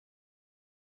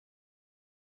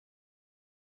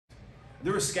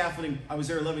There was scaffolding, I was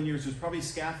there 11 years, there's probably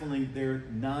scaffolding there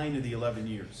 9 of the 11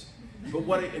 years.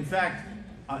 But in fact,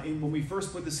 when we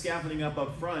first put the scaffolding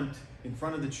up front, in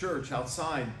front of the church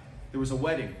outside, there was a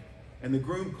wedding. And the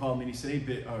groom called me and he said,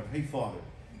 hey Father,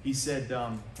 he said,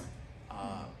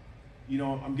 you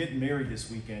know, I'm getting married this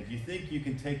weekend. Do you think you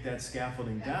can take that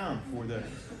scaffolding down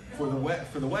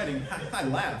for the wedding? I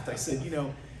laughed. I said, you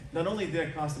know, not only did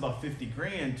it cost about 50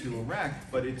 grand to erect,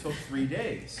 but it took 3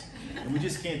 days. And we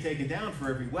just can't take it down for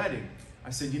every wedding. I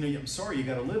said, you know, I'm sorry, you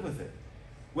got to live with it.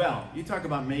 Well, you talk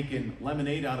about making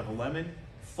lemonade out of a lemon.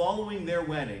 Following their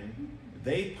wedding,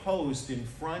 they posed in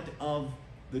front of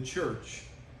the church,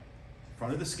 in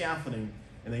front of the scaffolding,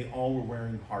 and they all were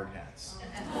wearing hard hats.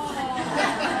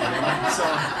 So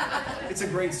it's a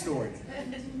great story.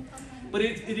 But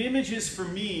it images for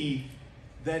me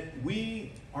that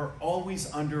we are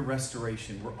always under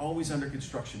restoration. We're always under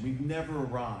construction. We've never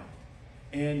arrived.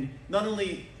 And not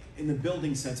only in the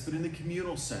building sense, but in the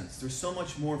communal sense. There's so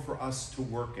much more for us to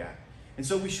work at. And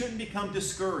so we shouldn't become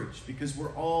discouraged because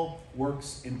we're all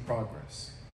works in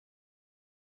progress.